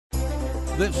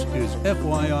This is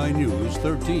FYI News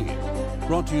 13,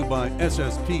 brought to you by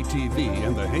SSPTV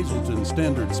and the Hazleton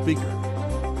Standard Speaker.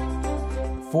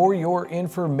 For your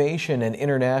information, an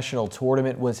international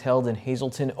tournament was held in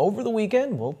Hazleton over the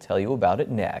weekend. We'll tell you about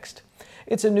it next.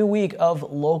 It's a new week of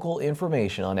local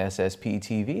information on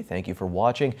SSPTV. Thank you for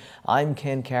watching. I'm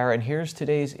Ken Kara, and here's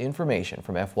today's information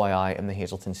from FYI and the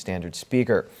Hazleton Standard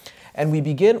Speaker. And we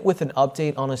begin with an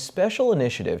update on a special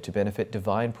initiative to benefit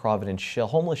Divine Providence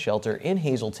Homeless Shelter in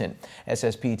Hazleton.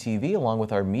 SSPTV, along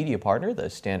with our media partner, the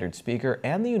Standard Speaker,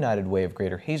 and the United Way of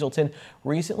Greater Hazleton,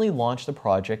 recently launched a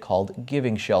project called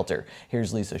Giving Shelter.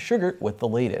 Here's Lisa Sugar with the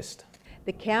latest.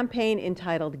 The campaign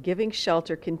entitled Giving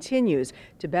Shelter continues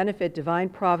to benefit Divine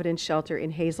Providence Shelter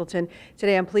in Hazleton.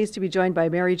 Today I'm pleased to be joined by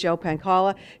Mary Jo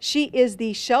Pancala. She is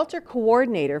the shelter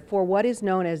coordinator for what is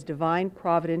known as Divine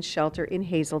Providence Shelter in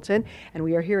Hazleton, and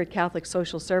we are here at Catholic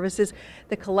Social Services.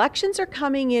 The collections are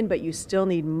coming in, but you still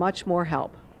need much more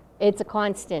help. It's a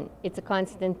constant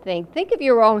thing. Think of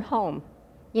your own home.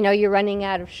 You know, you're running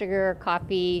out of sugar,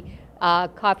 coffee,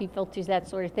 coffee filters, that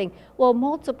sort of thing. Well,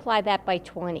 multiply that by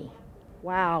 20.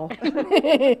 Wow.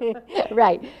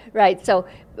 Right. So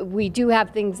we do have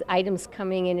items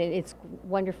coming in, and it's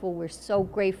wonderful. We're so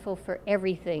grateful for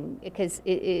everything because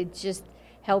it just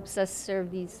helps us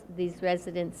serve these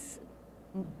residents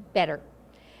better.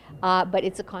 But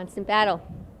it's a constant battle.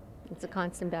 It's a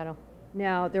constant battle.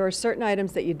 Now, there are certain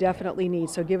items that you definitely need,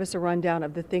 so give us a rundown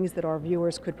of the things that our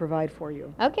viewers could provide for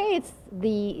you. Okay, it's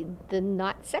the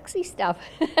not sexy stuff.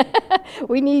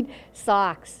 We need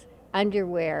socks,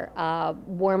 underwear,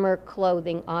 warmer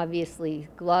clothing, obviously.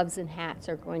 Gloves and hats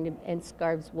are going to, and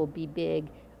scarves will be big.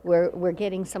 We're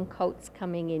getting some coats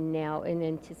coming in now in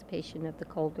anticipation of the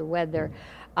colder weather.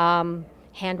 Hand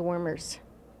warmers,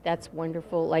 that's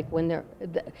wonderful. Like when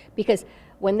because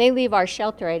when they leave our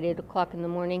shelter at 8 o'clock in the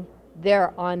morning,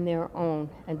 they're on their own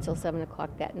until 7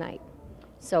 o'clock that night.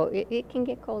 So it can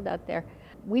get cold out there.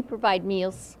 We provide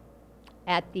meals.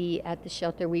 At the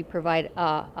shelter, we provide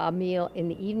a meal in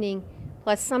the evening,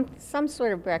 plus some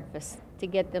sort of breakfast to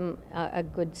get them a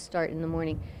good start in the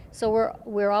morning. So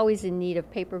we're always in need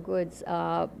of paper goods,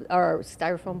 or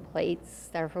styrofoam plates,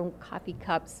 styrofoam coffee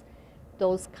cups,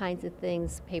 those kinds of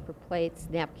things, paper plates,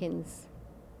 napkins.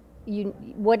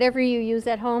 Whatever you use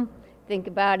at home, think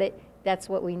about it. That's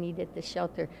what we need at the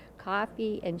shelter.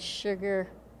 Coffee and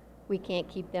sugar. We can't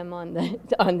keep them on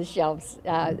the shelves,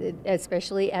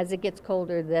 especially as it gets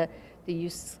colder. The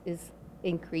use is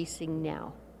increasing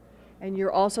now. And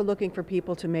you're also looking for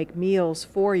people to make meals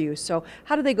for you. So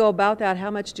how do they go about that?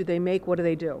 How much do they make? What do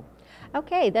they do?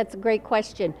 Okay, that's a great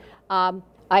question. I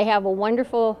have a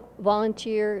wonderful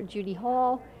volunteer, Judy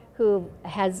Hall, who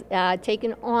has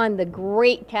taken on the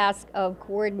great task of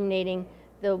coordinating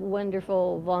the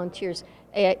wonderful volunteers.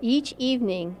 Each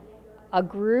evening, a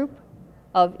group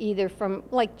of either from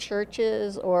like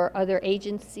churches or other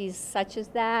agencies such as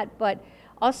that, but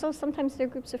also sometimes they're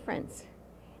groups of friends.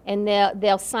 And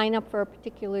they'll sign up for a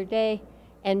particular day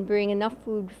and bring enough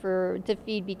food to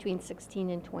feed between 16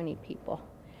 and 20 people.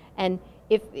 And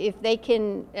if they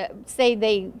can, say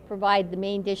they provide the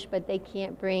main dish, but they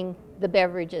can't bring the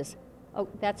beverages, oh,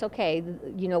 that's okay.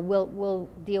 You know, we'll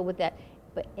deal with that.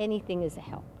 But anything is a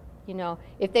help. You know,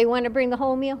 if they want to bring the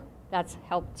whole meal, that's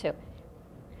help too.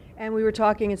 And we were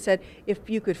talking and said, if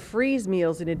you could freeze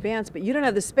meals in advance, but you don't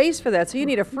have the space for that, so you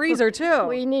need a freezer too.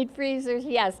 We need freezers,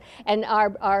 yes. And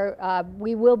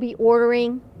we will be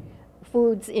ordering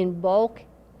foods in bulk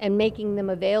and making them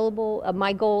available.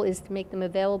 My goal is to make them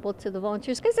available to the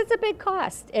volunteers because it's a big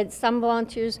cost. And some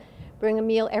volunteers bring a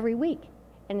meal every week,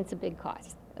 and it's a big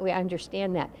cost. We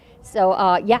understand that.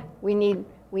 So yeah, we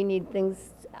need things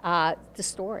to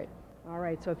store it. All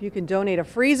right, so if you can donate a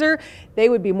freezer, they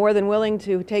would be more than willing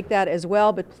to take that as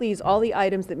well. But please, all the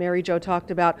items that Mary Jo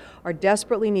talked about are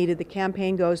desperately needed. The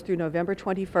campaign goes through November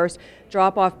 21st.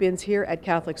 Drop-off bins here at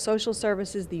Catholic Social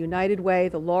Services, the United Way,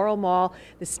 the Laurel Mall,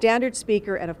 the Standard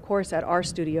Speaker, and of course at our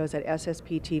studios at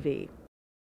SSPTV.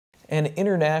 An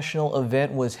international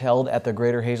event was held at the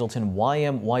Greater Hazleton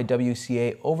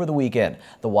YMYWCA over the weekend.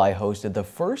 The Y hosted the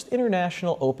first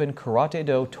International Open Karate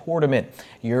Do tournament.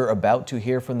 You're about to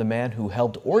hear from the man who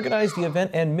helped organize the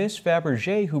event and Miss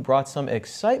Fabergé, who brought some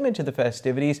excitement to the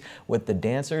festivities with the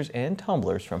dancers and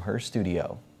tumblers from her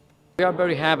studio. We are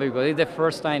very happy because it's the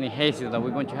first time in Hazleton that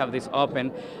we're going to have this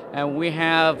open, and we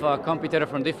have competitors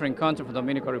from different countries, from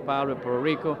Dominican Republic, Puerto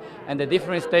Rico, and the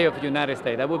different states of the United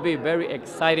States. That would be very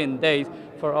exciting days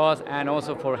for us and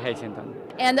also for Hazleton.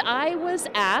 And I was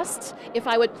asked if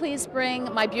I would please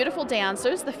bring my beautiful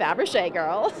dancers, the Fabergé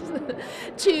girls,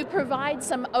 to provide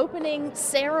some opening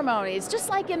ceremonies, just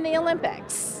like in the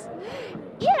Olympics.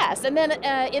 Yes, and then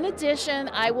in addition,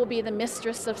 I will be the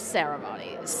mistress of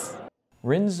ceremonies.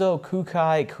 Rinzo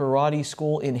Kukai Karate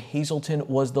School in Hazleton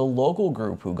was the local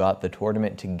group who got the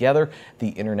tournament together. The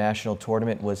international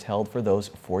tournament was held for those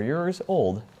 4 years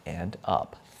old and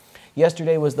up.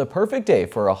 Yesterday was the perfect day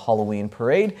for a Halloween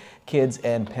parade. Kids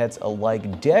and pets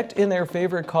alike, decked in their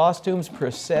favorite costumes,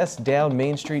 processed down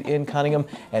Main Street in Cunningham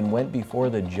and went before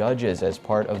the judges as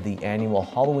part of the annual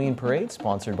Halloween parade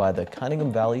sponsored by the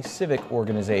Cunningham Valley Civic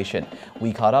Organization.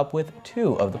 We caught up with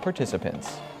 2 of the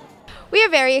participants. We are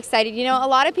very excited. You know, a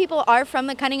lot of people are from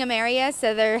the Cunningham area,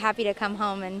 so they're happy to come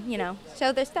home and,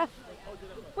 show their stuff.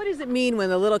 What does it mean when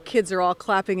the little kids are all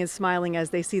clapping and smiling as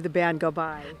they see the band go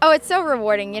by? Oh, it's so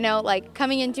rewarding, like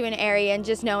coming into an area and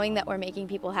just knowing that we're making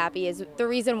people happy is the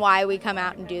reason why we come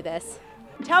out and do this.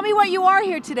 Tell me what you are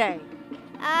here today.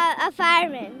 A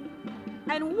fireman.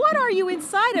 And what are you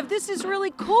inside of? This is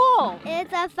really cool.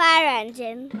 It's a fire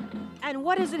engine. And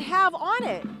what does it have on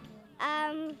it?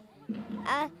 A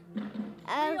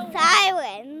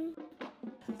siren.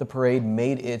 The parade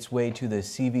made its way to the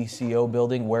CVCO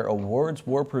building where awards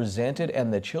were presented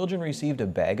and the children received a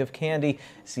bag of candy.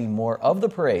 See more of the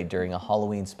parade during a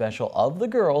Halloween special of The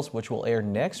Girls, which will air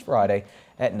next Friday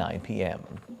at 9 p.m.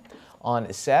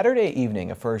 On Saturday evening,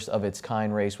 a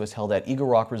first-of-its-kind race was held at Eagle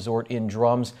Rock Resort in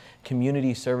Drums.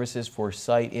 Community Services for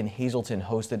Sight in Hazleton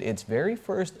hosted its very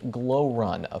first Glow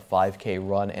Run, a 5K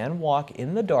run and walk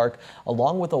in the dark,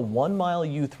 along with a 1-mile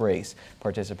youth race.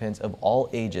 Participants of all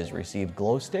ages received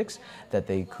glow sticks that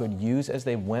they could use as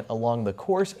they went along the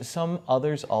course. Some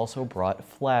others also brought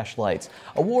flashlights.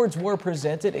 Awards were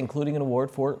presented, including an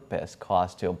award for Best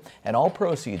Costume, and all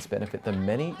proceeds benefit the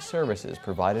many services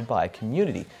provided by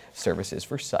Community Services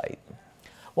for Sight.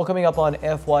 Well, coming up on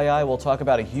FYI, we'll talk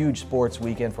about a huge sports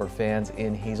weekend for fans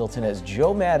in Hazleton as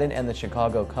Joe Madden and the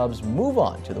Chicago Cubs move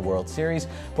on to the World Series.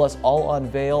 Plus, I'll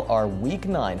unveil our Week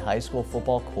 9 high school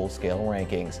football cool scale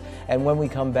rankings. And when we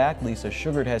come back, Lisa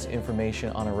Sugart has information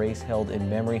on a race held in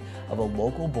memory of a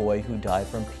local boy who died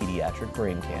from pediatric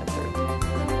brain cancer.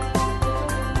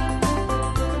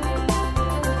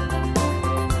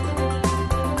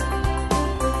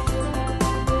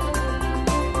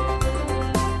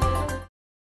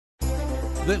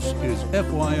 This is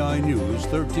FYI News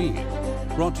 13,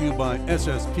 brought to you by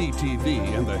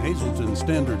SSPTV and the Hazleton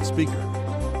Standard Speaker.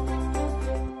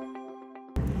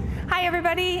 Hi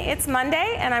everybody, it's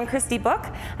Monday and I'm Christy Book.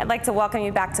 I'd like to welcome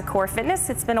you back to Core Fitness.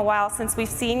 It's been a while since we've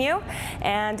seen you,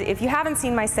 and if you haven't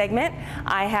seen my segment,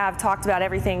 I have talked about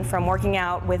everything from working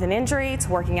out with an injury to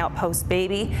working out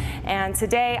post-baby, and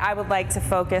today I would like to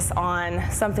focus on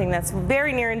something that's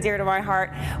very near and dear to my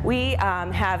heart. We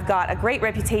have got a great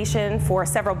reputation for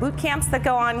several boot camps that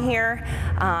go on here,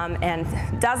 and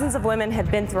dozens of women have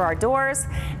been through our doors,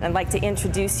 and I'd like to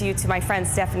introduce you to my friend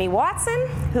Stephanie Watson,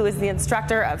 who is the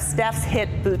instructor of Steph's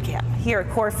HIT Boot Camp here at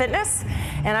Core Fitness.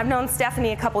 And I've known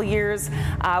Stephanie a couple years.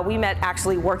 We met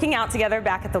actually working out together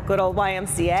back at the good old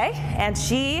YMCA, and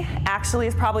she actually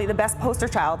is probably the best poster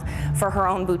child for her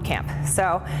own boot camp.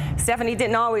 So Stephanie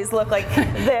didn't always look like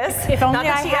this. If only Not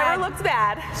that I she had, ever looked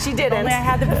bad. She didn't. If only I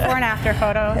had the before and after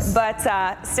photos.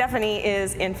 But Stephanie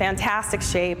is in fantastic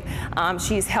shape.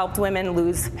 She's helped women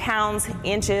lose pounds,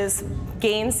 inches,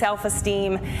 gain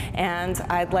self-esteem, and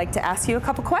I'd like to ask you a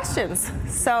couple questions.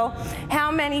 So,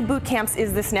 how many boot camps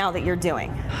is this now that you're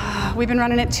doing? We've been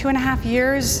running it 2.5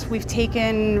 years. We've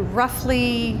taken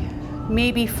roughly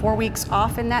maybe 4 weeks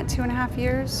off in that 2.5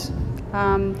 years.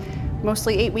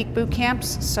 Mostly 8-week boot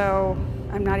camps, so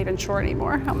I'm not even sure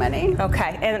anymore how many.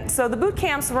 Okay, and so the boot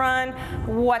camps run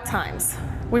what times?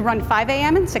 We run 5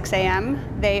 a.m. and 6 a.m.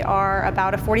 They are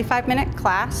about a 45-minute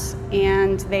class,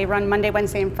 and they run Monday,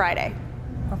 Wednesday, and Friday.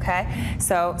 Okay,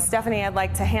 so Stephanie, I'd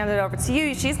like to hand it over to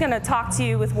you. She's going to talk to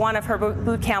you with one of her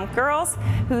boot camp girls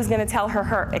who's going to tell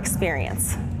her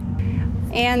experience.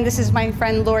 And this is my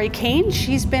friend Lori Kane.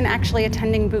 She's been actually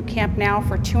attending boot camp now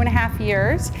for 2.5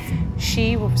 years.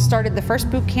 She started the first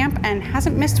boot camp and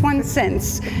hasn't missed one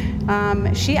since.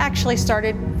 She actually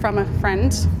started from a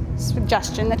friend's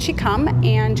suggestion that she come,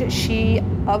 and she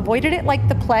avoided it like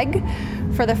the plague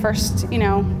for the first,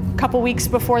 couple weeks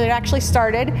before it actually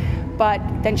started. But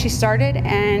then she started,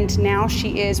 and now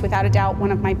she is without a doubt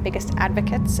one of my biggest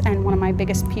advocates and one of my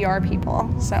biggest PR people.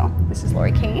 So this is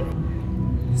Lori Kane.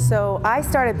 So I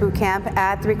started boot camp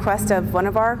at the request of one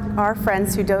of our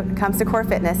friends who comes to Core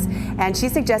Fitness, and she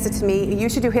suggested to me, you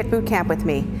should do HIT boot camp with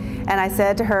me. and I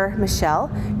said to her,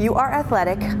 Michelle, you are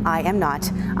athletic, I am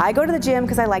not. I go to the gym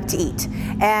because I like to eat.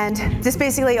 And this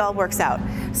basically all works out.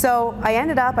 So I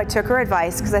took her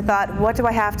advice because I thought, what do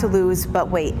I have to lose but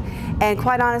weight? And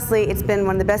quite honestly, it's been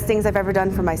one of the best things I've ever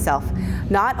done for myself.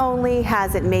 Not only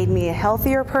has it made me a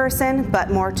healthier person, but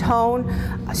more tone,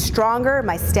 stronger,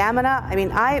 my stamina. I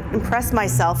mean, I impress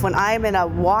myself when I'm in a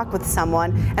walk with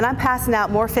someone and I'm passing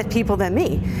out more fit people than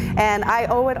me. And I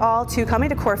owe it all to coming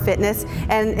to Core Fitness,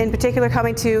 and in particular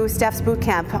coming to Steph's boot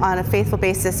camp on a faithful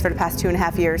basis for the past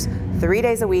 2.5 years, 3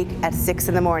 days a week at 6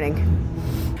 in the morning.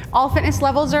 All fitness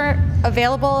levels are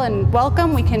available and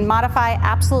welcome. We can modify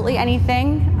absolutely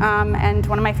anything. And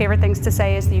one of my favorite things to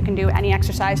say is that you can do any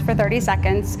exercise for 30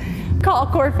 seconds. Call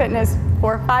Core Fitness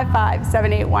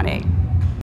 455-7818.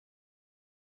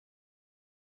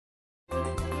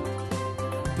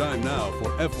 Time now for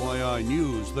FYI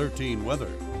News 13 weather.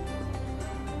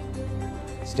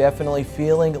 It's definitely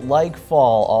feeling like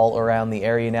fall all around the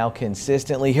area now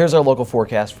consistently. Here's our local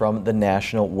forecast from the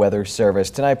National Weather Service.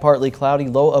 Tonight, partly cloudy,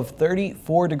 low of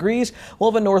 34 degrees. We'll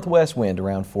have a northwest wind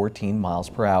around 14 miles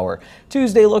per hour.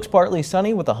 Tuesday looks partly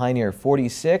sunny with a high near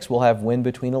 46. We'll have wind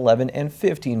between 11 and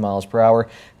 15 miles per hour.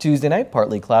 Tuesday night,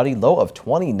 partly cloudy, low of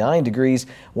 29 degrees.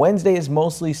 Wednesday is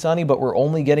mostly sunny, but we're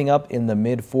only getting up in the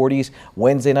mid 40s.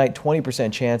 Wednesday night,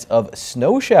 20% chance of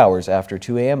snow showers after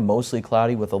 2 a.m., mostly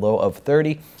cloudy with a low of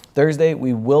 30. Thursday,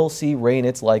 we will see rain.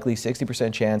 It's likely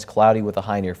 60% chance, cloudy with a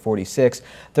high near 46.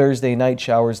 Thursday night,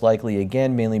 showers likely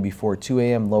again, mainly before 2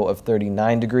 a.m., low of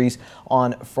 39 degrees.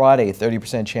 On Friday,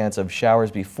 30% chance of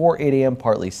showers before 8 a.m.,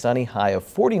 partly sunny, high of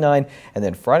 49. And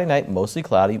then Friday night, mostly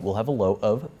cloudy, we'll have a low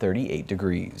of 38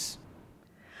 degrees.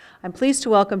 I'm pleased to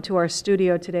welcome to our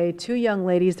studio today two young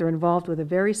ladies that are involved with a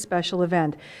very special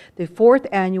event, the 4th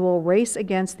annual Race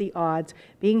Against the Odds,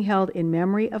 being held in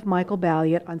memory of Michael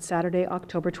Balliet on Saturday,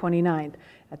 October 29th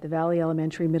at the Valley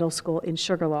Elementary Middle School in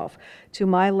Sugarloaf. To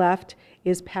my left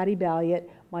is Patty Balliet.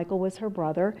 Michael was her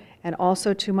brother, and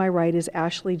also to my right is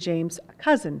Ashley James, a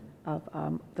cousin of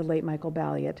the late Michael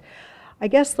Balliet. I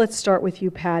guess let's start with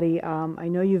you, Patty. I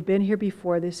know you've been here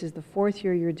before. This is the 4th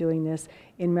year you're doing this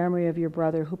in memory of your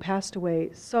brother who passed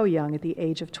away so young at the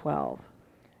age of 12.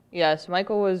 Yes,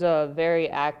 Michael was a very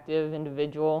active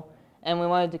individual, and we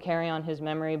wanted to carry on his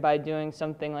memory by doing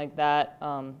something like that,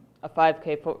 a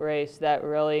 5K foot race that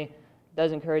really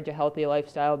does encourage a healthy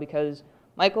lifestyle, because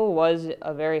Michael was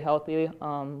a very healthy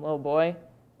little boy,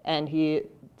 and he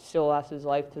still lost his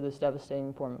life to this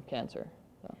devastating form of cancer.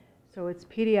 So it's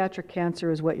pediatric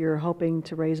cancer is what you're hoping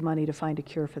to raise money to find a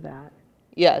cure for that?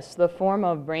 Yes, the form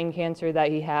of brain cancer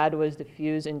that he had was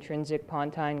diffuse intrinsic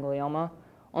pontine glioma.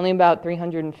 Only about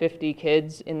 350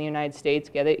 kids in the United States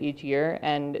get it each year,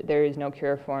 and there is no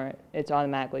cure for it. It's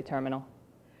automatically terminal.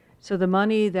 So the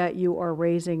money that you are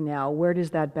raising now, where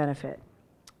does that benefit?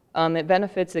 It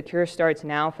benefits the Cure Starts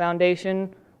Now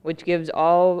Foundation, which gives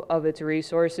all of its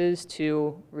resources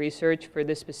to research for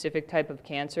this specific type of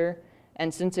cancer.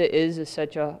 And since it is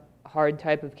such a hard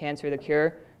type of cancer to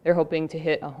cure, they're hoping to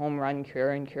hit a home run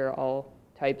cure and cure all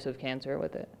types of cancer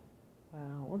with it.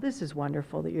 Wow, well, this is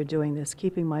wonderful that you're doing this,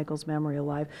 keeping Michael's memory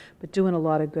alive, but doing a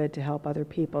lot of good to help other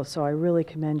people. So I really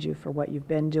commend you for what you've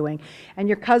been doing. And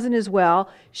your cousin as well,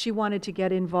 she wanted to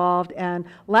get involved. And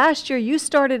last year you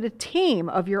started a team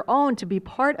of your own to be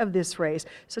part of this race.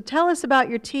 So tell us about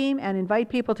your team and invite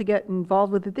people to get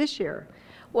involved with it this year.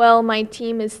 Well, my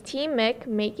team is Team Mick,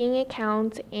 Making It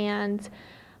Count, and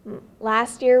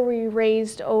last year we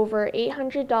raised over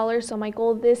 $800, so my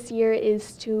goal this year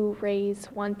is to raise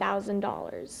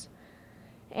 $1,000.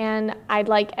 And I'd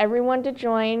like everyone to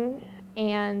join,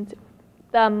 and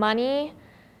the money,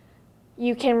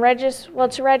 you can register, well,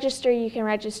 to register, you can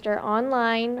register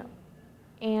online,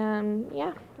 and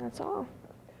yeah, that's all.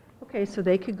 Okay, so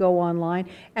they could go online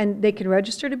and they can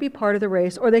register to be part of the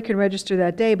race, or they can register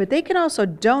that day, but they can also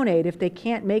donate if they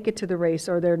can't make it to the race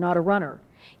or they're not a runner.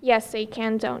 Yes, they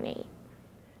can donate.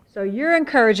 So you're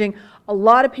encouraging a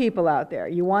lot of people out there.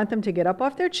 You want them to get up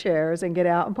off their chairs and get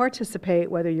out and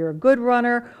participate, whether you're a good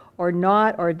runner or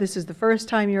not, or this is the first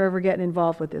time you're ever getting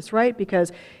involved with this, right?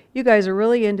 Because you guys are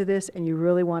really into this and you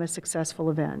really want a successful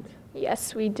event.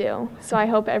 Yes, we do. So I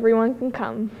hope everyone can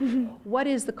come. What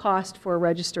is the cost for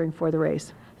registering for the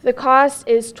race? The cost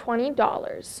is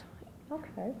 $20.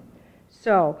 Okay.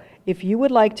 So if you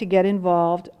would like to get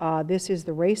involved, this is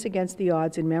the Race Against the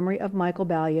Odds in memory of Michael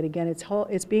Balliet. Again,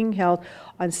 it's being held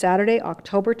on Saturday,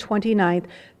 October 29th.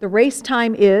 The race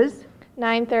time is?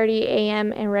 9:30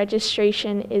 a.m. and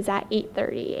registration is at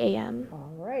 8:30 a.m.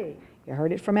 All right. You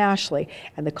heard it from Ashley.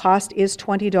 And the cost is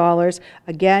 $20.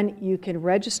 Again, you can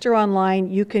register online.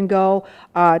 You can go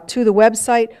to the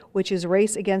website, which is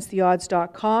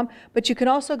raceagainsttheodds.com, but you can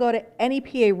also go to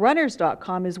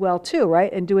neparunners.com as well too,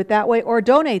 right? And do it that way or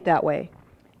donate that way.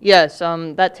 Yes,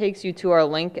 that takes you to our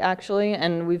link actually,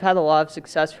 and we've had a lot of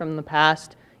success from the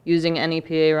past using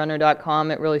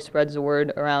neparunner.com. It really spreads the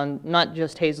word around not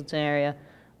just Hazleton area,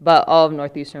 but all of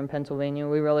northeastern Pennsylvania.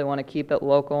 We really want to keep it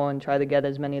local and try to get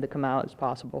as many to come out as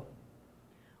possible.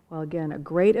 Well, again, a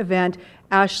great event.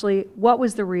 Ashley, what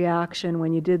was the reaction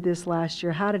when you did this last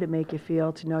year? How did it make you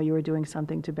feel to know you were doing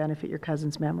something to benefit your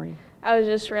cousin's memory? I was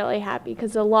just really happy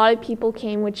because a lot of people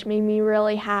came, which made me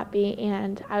really happy,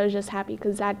 and I was just happy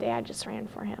because that day I just ran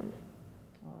for him.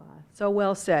 So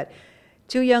well said.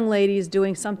 Two young ladies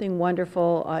doing something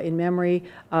wonderful in memory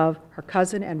of her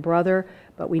cousin and brother,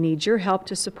 but we need your help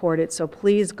to support it. So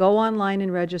please go online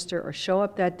and register or show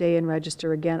up that day and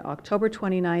register again, October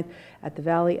 29th at the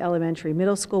Valley Elementary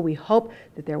Middle School. We hope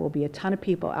that there will be a ton of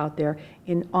people out there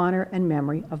in honor and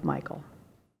memory of Michael.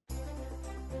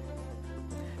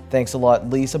 Thanks a lot,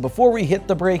 Lisa. Before we hit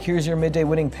the break, here's your midday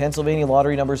winning Pennsylvania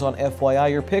lottery numbers on FYI.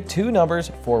 Your pick 2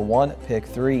 numbers for 1, pick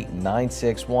 3,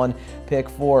 961, pick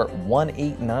 4,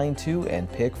 1892, and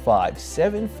pick 5,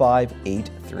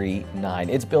 75839.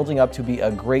 It's building up to be a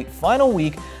great final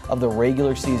week of the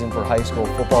regular season for high school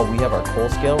football. We have our Cole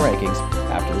Scale rankings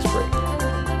after this break.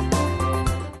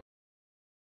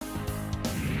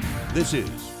 This is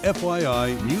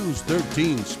FYI News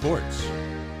 13 Sports.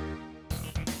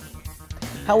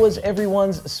 How was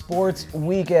everyone's sports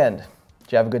weekend?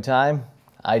 Did you have a good time?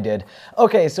 I did.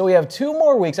 Okay, so we have 2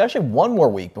 more weeks, actually 1 more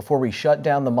week before we shut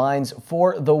down the mines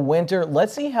for the winter.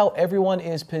 Let's see how everyone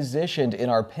is positioned in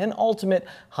our penultimate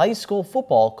high school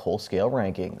football Cole Scale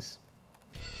rankings.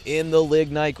 In the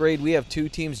lignite grade, we have 2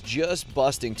 teams just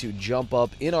busting to jump up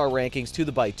in our rankings to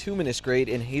the bituminous grade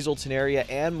in Hazleton area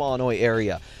and Monoy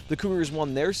area. The Cougars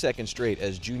won their 2nd straight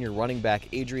as junior running back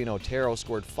Adrian Otero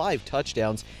scored 5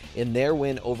 touchdowns in their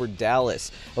win over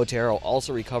Dallas. Otero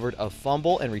also recovered a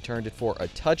fumble and returned it for a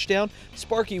touchdown.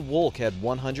 Sparky Wolk had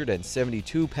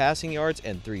 172 passing yards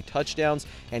and 3 touchdowns,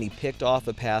 and he picked off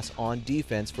a pass on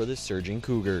defense for the surging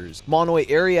Cougars. Monoy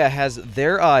area has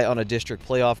their eye on a district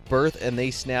playoff berth, and they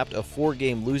snapped a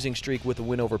 4-game losing streak with a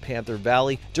win over Panther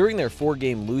Valley. During their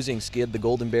 4-game losing skid, the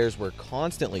Golden Bears were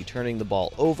constantly turning the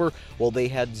ball over, while they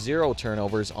had 0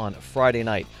 turnovers on Friday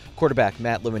night. Quarterback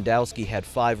Matt Lewandowski had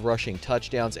 5 rushing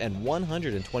touchdowns and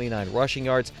 129 rushing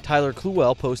yards. Tyler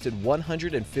Kluwell posted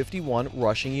 151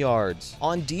 rushing yards.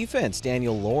 On defense,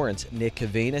 Daniel Lawrence, Nick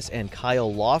Cavanis, and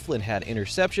Kyle Laughlin had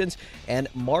interceptions, and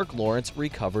Mark Lawrence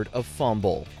recovered a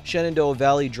fumble. Shenandoah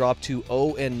Valley dropped to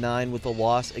 0-9 with a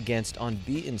loss against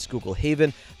unbeaten Schuylkill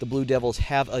Haven. The Blue Devils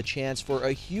have a chance for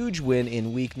a huge win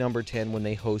in week number 10 when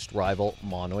they host rival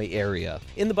Monoy area.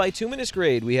 In the bituminous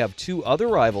grade, we have 2 other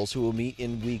rivals who will meet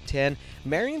in week 10.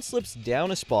 Marion slips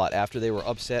down a spot after they were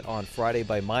upset on Friday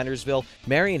by Minersville.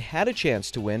 Marion had a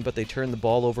chance to win, but they turned the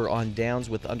ball over on downs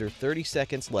with under 30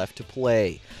 seconds left to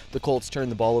play. The Colts turned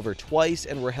the ball over twice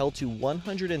and were held to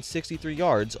 163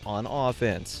 yards on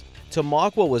offense.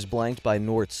 Tamaqua was blanked by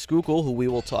North Schuylkill, who we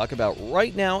will talk about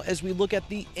right now as we look at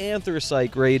the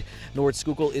anthracite grade. North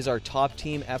Schuylkill is our top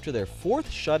team after their 4th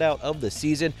shutout of the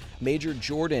season. Major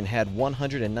Jordan had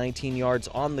 119 yards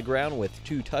on the ground with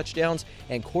 2 touchdowns,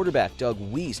 and quarterback Doug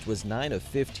Wiest was 9 of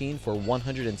 15 for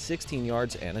 116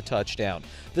 yards and a touchdown.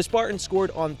 The Spartans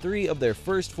scored on 3 of their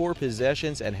first 4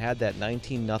 possessions and had that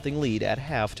 19-0 lead at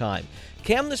halftime.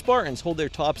 Can the Spartans hold their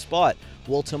top spot?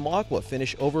 Will Tamaqua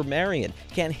finish over Marion?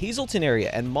 Can Hazleton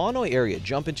area and Monoy area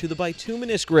jump into the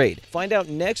bituminous grade? Find out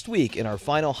next week in our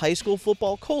final high school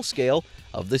football Cole Scale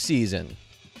of the season.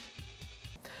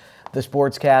 The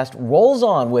Sportscast rolls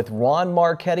on with Ron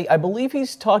Marchetti. I believe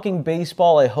he's talking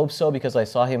baseball. I hope so, because I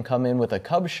saw him come in with a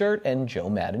Cubs shirt and Joe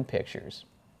Madden pictures.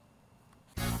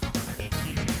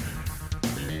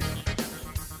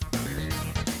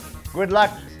 Good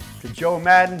luck to Joe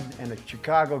Madden and the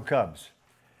Chicago Cubs.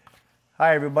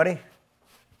 Hi, everybody.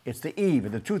 It's the eve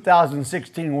of the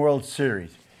 2016 World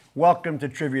Series. Welcome to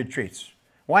Trivia Treats.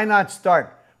 Why not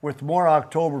start with more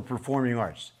October performing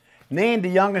arts? Name the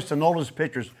youngest and oldest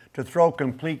pitchers to throw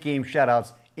complete game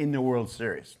shutouts in the World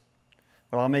Series.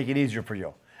 Well, I'll make it easier for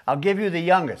you. I'll give you the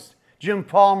youngest. Jim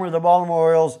Palmer of the Baltimore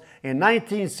Orioles in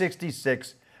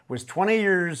 1966 was 20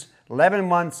 years, 11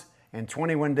 months, and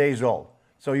 21 days old.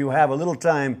 So you have a little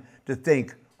time to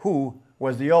think who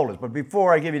was the oldest. But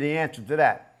before I give you the answer to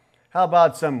that, how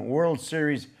about some World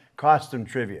Series costume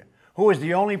trivia? Who is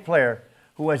the only player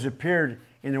who has appeared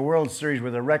in the World Series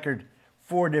with a record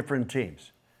 4 different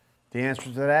teams? The answer to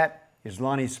that is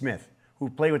Lonnie Smith. who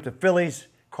played with the Phillies,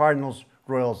 Cardinals,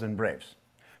 Royals, and Braves.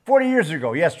 40 years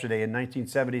ago, yesterday in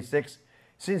 1976,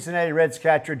 Cincinnati Reds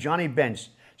catcher Johnny Bench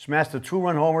smashed a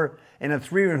 2-run homer and a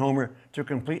 3-run homer to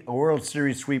complete a World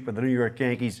Series sweep of the New York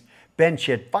Yankees. Bench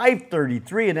hit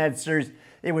 .533 in that series.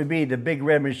 It would be the Big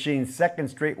Red Machine's second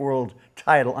straight world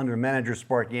title under manager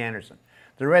Sparky Anderson.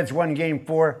 The Reds won Game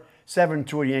 4,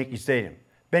 7-2 at Yankee Stadium.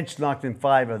 Bench knocked in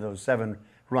 5 of those 7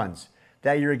 runs.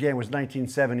 That year again was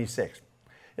 1976.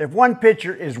 If one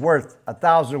picture is worth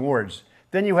 1,000 words,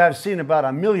 then you have seen about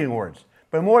 1,000,000 words.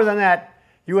 But more than that,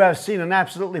 you have seen an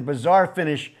absolutely bizarre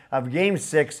finish of Game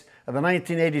 6 of the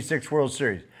 1986 World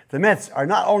Series. The Mets are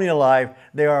not only alive,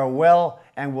 they are well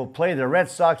and will play the Red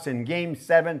Sox in Game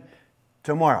 7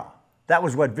 tomorrow. That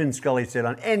was what Vin Scully said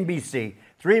on NBC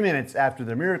 3 minutes after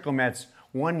the Miracle Mets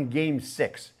won Game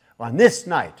 6 on this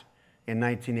night in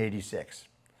 1986.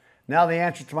 Now the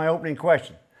answer to my opening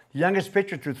question. The youngest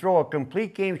pitcher to throw a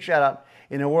complete game shutout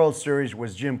in a World Series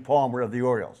was Jim Palmer of the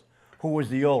Orioles. Who was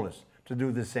the oldest to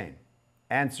do the same?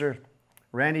 Answer,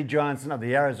 Randy Johnson of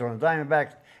the Arizona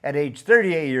Diamondbacks at age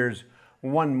 38 years,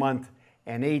 1 month,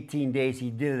 and 18 days. He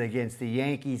did it against the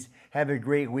Yankees. Have a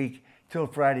great week. Till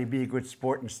Friday, be a good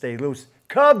sport and stay loose.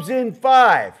 Cubs in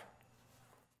 5.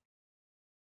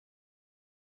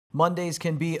 Mondays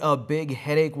can be a big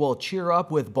headache. Well, cheer up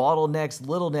with Bottleneck's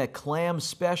Little Neck Clam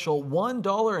Special,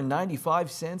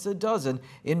 $1.95 a dozen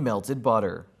in melted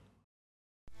butter.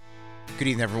 Good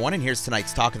evening, everyone, and here's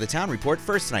tonight's Talk of the Town report.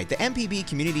 First tonight, the MPB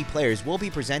Community Players will be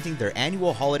presenting their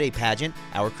annual holiday pageant,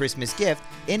 Our Christmas Gift,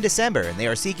 in December, and they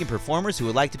are seeking performers who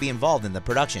would like to be involved in the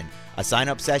production. A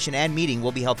sign-up session and meeting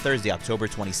will be held Thursday, October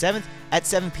 27th at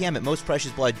 7 p.m. at Most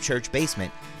Precious Blood Church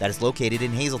basement that is located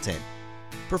in Hazleton.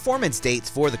 Performance dates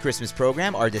for the Christmas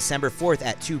program are December 4th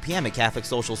at 2 p.m. at Catholic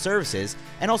Social Services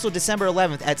and also December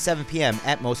 11th at 7 p.m.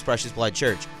 at Most Precious Blood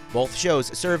Church. Both shows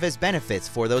serve as benefits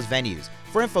for those venues.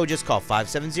 For info, just call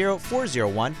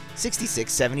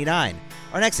 570-401-6679.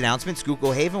 Our next announcement,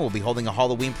 Schuylkill Haven will be holding a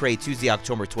Halloween parade Tuesday,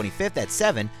 October 25th at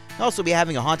 7. They'll also be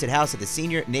having a haunted house at the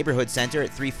Senior Neighborhood Center at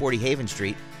 340 Haven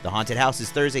Street. The haunted house is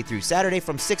Thursday through Saturday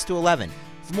from 6 to 11.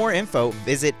 For more info,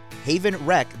 visit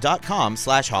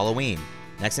havenrec.com/Halloween.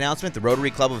 Next announcement, the Rotary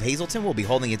Club of Hazleton will be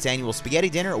holding its annual spaghetti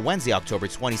dinner Wednesday, October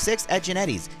 26th at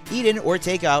Genetti's. Eat-in or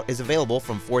takeout is available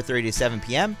from 4:30 to 7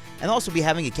 p.m. and they'll also be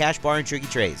having a cash bar and turkey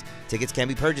trays. Tickets can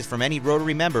be purchased from any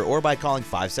Rotary member or by calling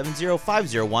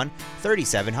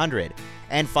 570-501-3700.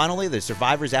 And finally, the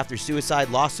Survivors After Suicide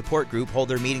Loss Support Group hold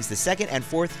their meetings the second and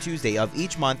fourth Tuesday of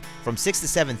each month from 6 to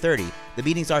 7:30. The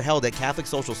meetings are held at Catholic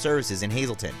Social Services in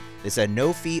Hazleton. This is a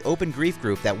no-fee open grief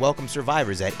group that welcomes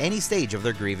survivors at any stage of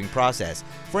their grieving process.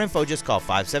 For info, just call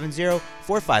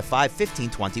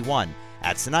 570-455-1521.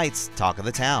 That's tonight's Talk of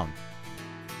the Town.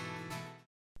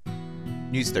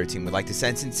 News 13 would like to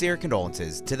send sincere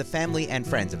condolences to the family and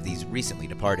friends of these recently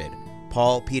departed.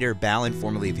 Paul Peter Ballin,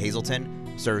 formerly of Hazleton.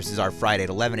 Services are Friday at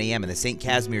 11 a.m. in the St.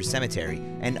 Casimir Cemetery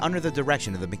and under the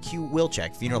direction of the McHugh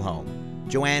Wilczek Funeral Home.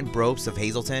 Joanne Bropes of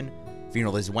Hazleton.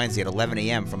 Funeral is Wednesday at 11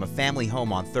 a.m. from a family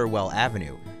home on Thirlwell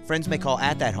Avenue. Friends may call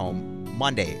at that home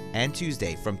Monday and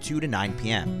Tuesday from 2 to 9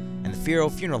 p.m. And the Firo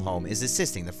Funeral Home is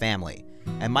assisting the family.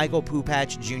 And Michael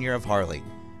Pupatch Jr. of Harley.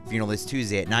 Funeral is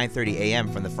Tuesday at 9:30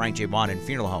 a.m. from the Frank J. Bonin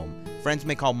Funeral Home. Friends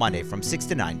may call Monday from 6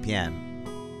 to 9 p.m.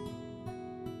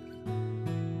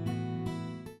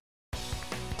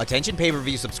 Attention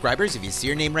pay-per-view subscribers, if you see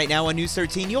your name right now on News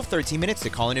 13, you'll have 13 minutes to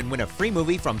call in and win a free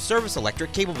movie from Service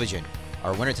Electric Cablevision.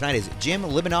 Our winner tonight is Jim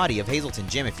Libinotti of Hazleton.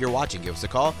 Jim, if you're watching, give us a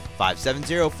call,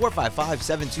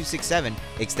 570-455-7267,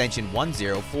 extension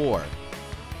 104.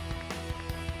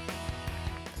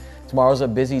 Tomorrow's a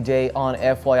busy day on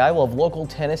FYI. We'll have local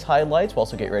tennis highlights. We'll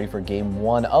also get ready for Game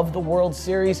 1 of the World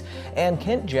Series. And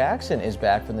Kent Jackson is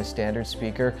back from the Standard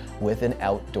Speaker with an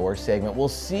outdoor segment. We'll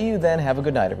see you then. Have a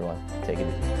good night, everyone. Take it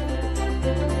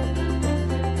easy.